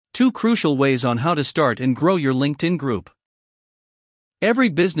2 crucial ways on how to start and grow your LinkedIn group. Every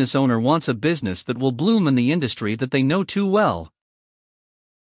business owner wants a business that will bloom in the industry that they know too well.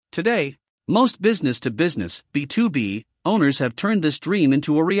 Today, most business-to-business (B2B) owners have turned this dream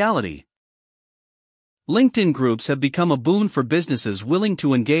into a reality. LinkedIn groups have become a boon for businesses willing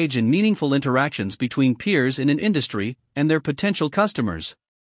to engage in meaningful interactions between peers in an industry and their potential customers.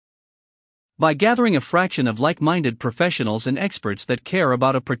 By gathering a fraction of like-minded professionals and experts that care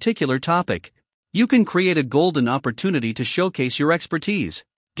about a particular topic, you can create a golden opportunity to showcase your expertise,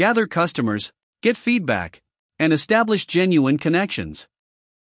 gather customers, get feedback, and establish genuine connections.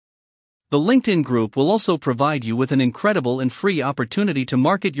 The LinkedIn group will also provide you with an incredible and free opportunity to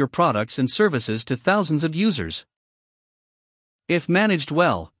market your products and services to thousands of users. If managed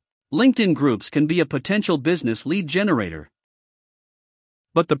well, LinkedIn groups can be a potential business lead generator.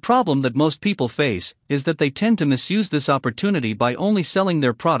 But the problem that most people face is that they tend to misuse this opportunity by only selling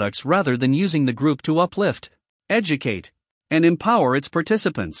their products rather than using the group to uplift, educate, and empower its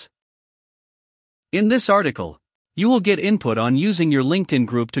participants. In this article, you will get input on using your LinkedIn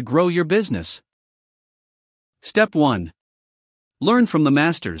group to grow your business. Step 1. Learn from the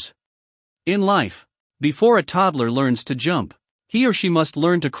masters. In life, before a toddler learns to jump, he or she must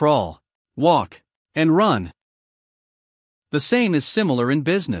learn to crawl, walk, and run. The same is similar in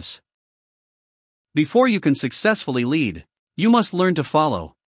business. Before you can successfully lead, you must learn to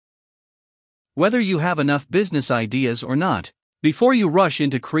follow. Whether you have enough business ideas or not, before you rush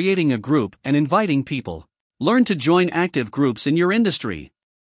into creating a group and inviting people, learn to join active groups in your industry.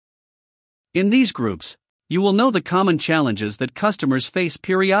 In these groups, you will know the common challenges that customers face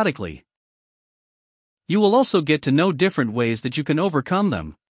periodically. You will also get to know different ways that you can overcome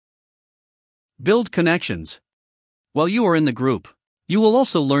them. Build connections. While you are in the group, you will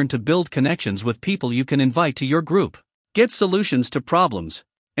also learn to build connections with people you can invite to your group, get solutions to problems,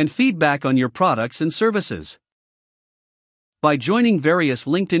 and feedback on your products and services. By joining various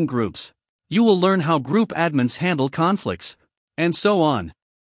LinkedIn groups, you will learn how group admins handle conflicts, and so on.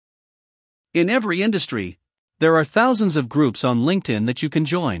 In every industry, there are thousands of groups on LinkedIn that you can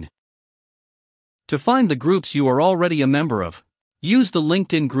join. To find the groups you are already a member of, use the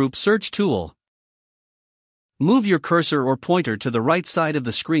LinkedIn group search tool. Move your cursor or pointer to the right side of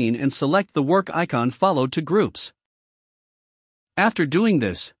the screen and select the work icon followed to groups. After doing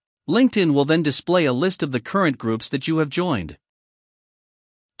this, LinkedIn will then display a list of the current groups that you have joined.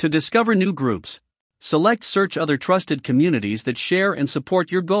 To discover new groups, select Search Other Trusted Communities that share and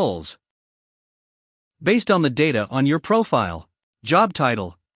support your goals. Based on the data on your profile, job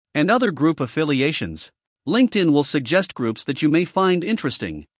title, and other group affiliations, LinkedIn will suggest groups that you may find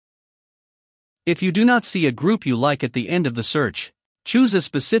interesting. If you do not see a group you like at the end of the search, choose a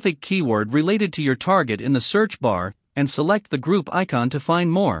specific keyword related to your target in the search bar and select the group icon to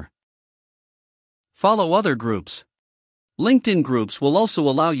find more. Follow other groups. LinkedIn groups will also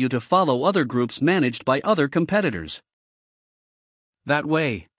allow you to follow other groups managed by other competitors. That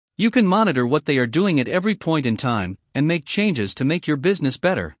way, you can monitor what they are doing at every point in time and make changes to make your business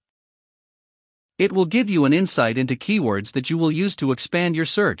better. It will give you an insight into keywords that you will use to expand your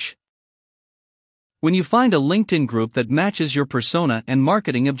search. When you find a LinkedIn group that matches your persona and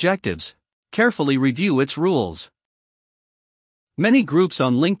marketing objectives, carefully review its rules. Many groups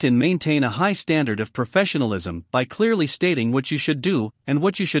on LinkedIn maintain a high standard of professionalism by clearly stating what you should do and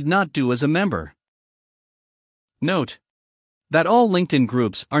what you should not do as a member. Note that all LinkedIn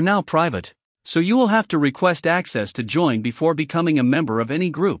groups are now private, so you will have to request access to join before becoming a member of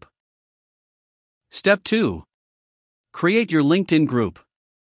any group. Step 2. Create your LinkedIn group.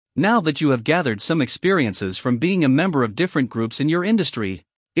 Now that you have gathered some experiences from being a member of different groups in your industry,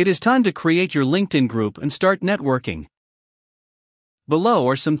 it is time to create your LinkedIn group and start networking. Below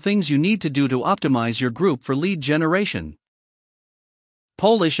are some things you need to do to optimize your group for lead generation.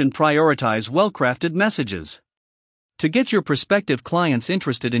 Polish and prioritize well-crafted messages. To get your prospective clients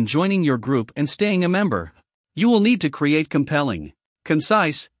interested in joining your group and staying a member, you will need to create compelling,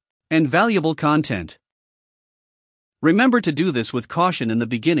 concise, and valuable content. Remember to do this with caution in the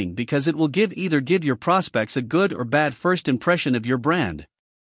beginning because it will either give your prospects a good or bad first impression of your brand.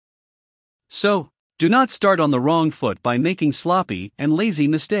 So, do not start on the wrong foot by making sloppy and lazy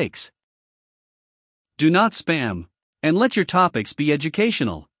mistakes. Do not spam, and let your topics be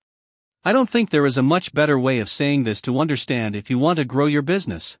educational. I don't think there is a much better way of saying this to understand if you want to grow your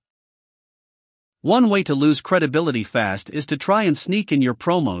business. One way to lose credibility fast is to try and sneak in your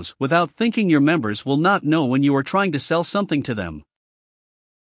promos without thinking your members will not know when you are trying to sell something to them.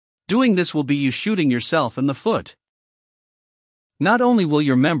 Doing this will be you shooting yourself in the foot. Not only will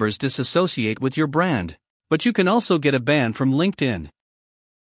your members disassociate with your brand, but you can also get a ban from LinkedIn.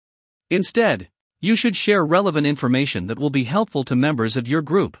 Instead, you should share relevant information that will be helpful to members of your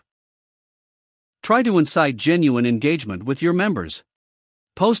group. Try to incite genuine engagement with your members.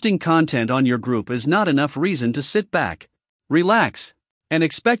 Posting content on your group is not enough reason to sit back, relax, and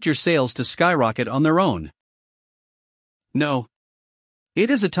expect your sales to skyrocket on their own. No. It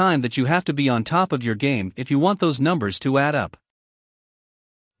is a time that you have to be on top of your game if you want those numbers to add up.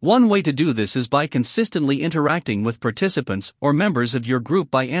 One way to do this is by consistently interacting with participants or members of your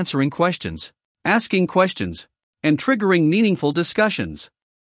group by answering questions, asking questions, and triggering meaningful discussions.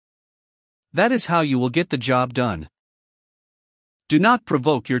 That is how you will get the job done. Do not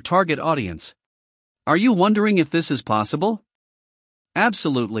provoke your target audience. Are you wondering if this is possible?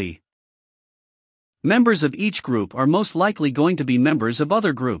 Absolutely. Members of each group are most likely going to be members of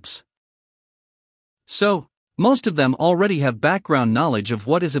other groups. So, most of them already have background knowledge of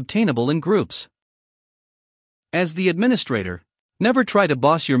what is obtainable in groups. As the administrator, never try to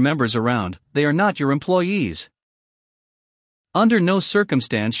boss your members around, they are not your employees. Under no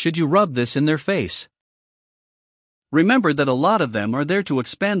circumstance should you rub this in their face. Remember that a lot of them are there to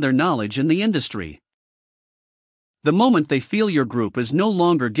expand their knowledge in the industry. The moment they feel your group is no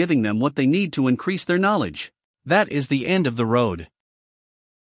longer giving them what they need to increase their knowledge, that is the end of the road.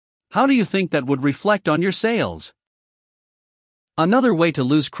 How do you think that would reflect on your sales? Another way to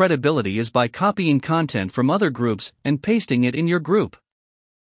lose credibility is by copying content from other groups and pasting it in your group.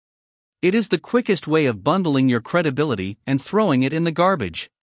 It is the quickest way of bundling your credibility and throwing it in the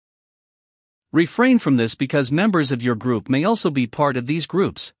garbage. Refrain from this because members of your group may also be part of these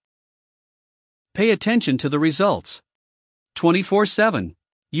groups. Pay attention to the results. 24/7.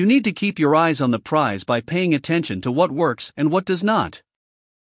 You need to keep your eyes on the prize by paying attention to what works and what does not.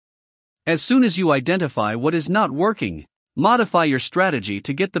 As soon as you identify what is not working, modify your strategy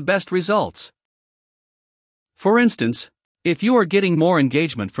to get the best results. For instance, if you are getting more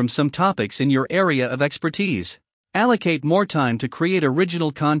engagement from some topics in your area of expertise, allocate more time to create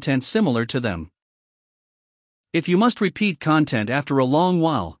original content similar to them. If you must repeat content after a long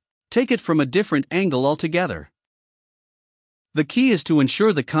while, take it from a different angle altogether. The key is to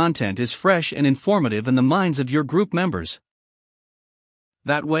ensure the content is fresh and informative in the minds of your group members.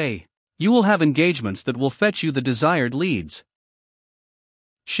 That way, you will have engagements that will fetch you the desired leads.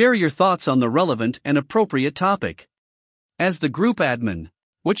 Share your thoughts on the relevant and appropriate topic. As the group admin,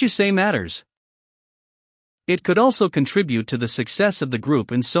 what you say matters. It could also contribute to the success of the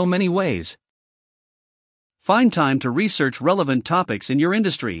group in so many ways. Find time to research relevant topics in your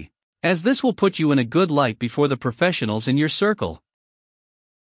industry, as this will put you in a good light before the professionals in your circle.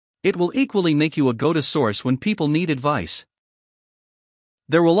 It will equally make you a go-to source when people need advice.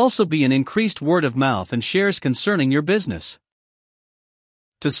 There will also be an increased word of mouth and shares concerning your business.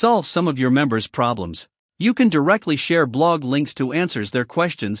 To solve some of your members' problems, you can directly share blog links to answers their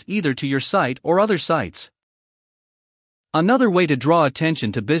questions either to your site or other sites. Another way to draw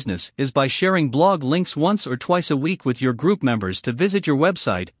attention to business is by sharing blog links once or twice a week with your group members to visit your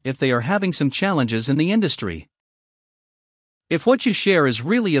website if they are having some challenges in the industry. If what you share is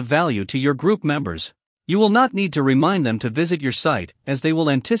really of value to your group members, you will not need to remind them to visit your site as they will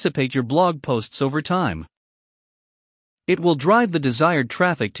anticipate your blog posts over time. It will drive the desired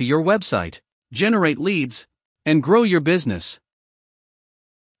traffic to your website, generate leads, and grow your business.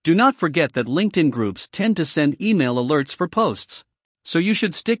 Do not forget that LinkedIn groups tend to send email alerts for posts, so you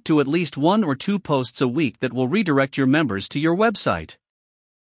should stick to at least 1 or 2 posts a week that will redirect your members to your website.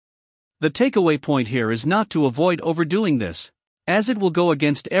 The takeaway point here is not to avoid overdoing this, as it will go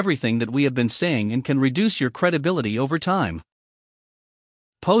against everything that we have been saying and can reduce your credibility over time.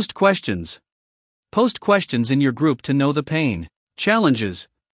 Post questions. Post questions in your group to know the pain, challenges,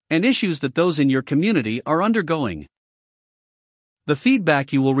 and issues that those in your community are undergoing. The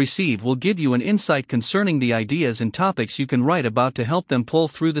feedback you will receive will give you an insight concerning the ideas and topics you can write about to help them pull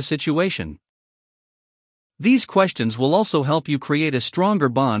through the situation. These questions will also help you create a stronger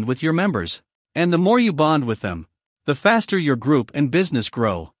bond with your members, and the more you bond with them, the faster your group and business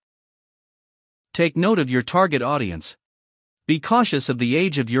grow. Take note of your target audience. Be cautious of the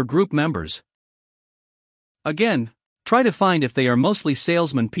age of your group members. Again, try to find if they are mostly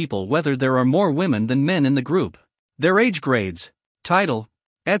salesman people, whether there are more women than men in the group, their age grades, title,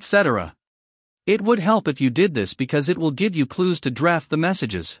 etc. It would help if you did this because it will give you clues to draft the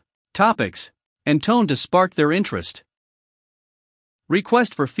messages, topics, and tone to spark their interest.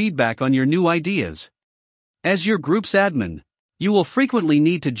 Request for feedback on your new ideas. As your group's admin, you will frequently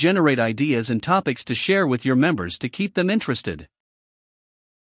need to generate ideas and topics to share with your members to keep them interested.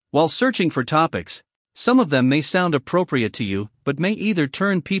 While searching for topics, some of them may sound appropriate to you, but may either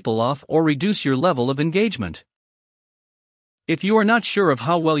turn people off or reduce your level of engagement. If you are not sure of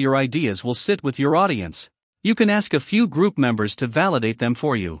how well your ideas will sit with your audience, you can ask a few group members to validate them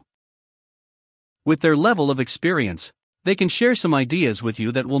for you. With their level of experience, they can share some ideas with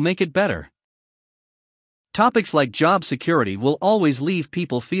you that will make it better. Topics like job security will always leave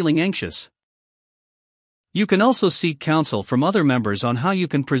people feeling anxious. You can also seek counsel from other members on how you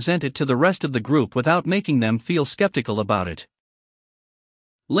can present it to the rest of the group without making them feel skeptical about it.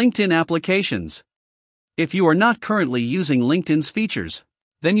 LinkedIn applications. If you are not currently using LinkedIn's features,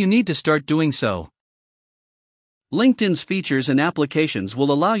 then you need to start doing so. LinkedIn's features and applications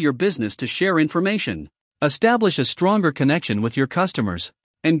will allow your business to share information, establish a stronger connection with your customers,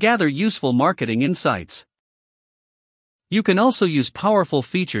 and gather useful marketing insights. You can also use powerful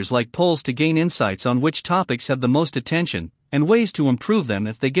features like polls to gain insights on which topics have the most attention, and ways to improve them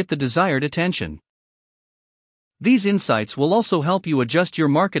if they get the desired attention. These insights will also help you adjust your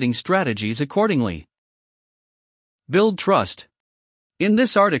marketing strategies accordingly. Build trust. In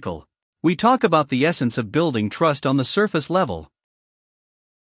this article, we talk about the essence of building trust on the surface level.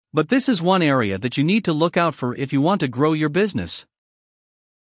 But this is one area that you need to look out for if you want to grow your business.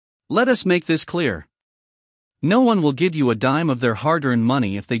 Let us make this clear. No one will give you a dime of their hard-earned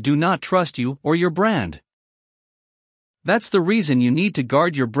money if they do not trust you or your brand. That's the reason you need to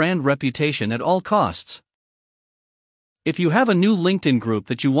guard your brand reputation at all costs. If you have a new LinkedIn group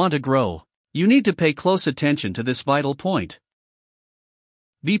that you want to grow, you need to pay close attention to this vital point.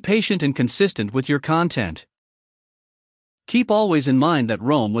 Be patient and consistent with your content. Keep always in mind that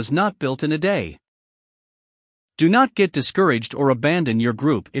Rome was not built in a day. Do not get discouraged or abandon your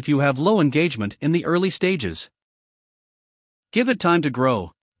group if you have low engagement in the early stages. Give it time to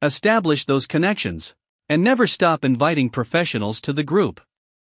grow, establish those connections, and never stop inviting professionals to the group.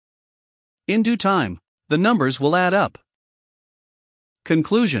 In due time, the numbers will add up.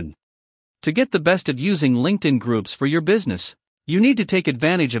 Conclusion. To get the best of using LinkedIn groups for your business, you need to take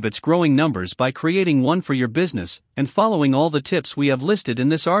advantage of its growing numbers by creating one for your business and following all the tips we have listed in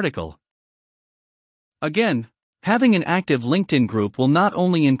this article. Again, having an active LinkedIn group will not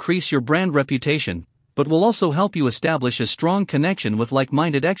only increase your brand reputation, but will also help you establish a strong connection with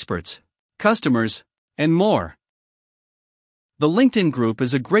like-minded experts, customers, and more. The LinkedIn group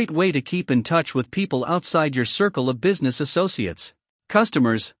is a great way to keep in touch with people outside your circle of business associates,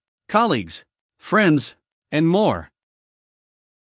 customers, colleagues, friends, and more.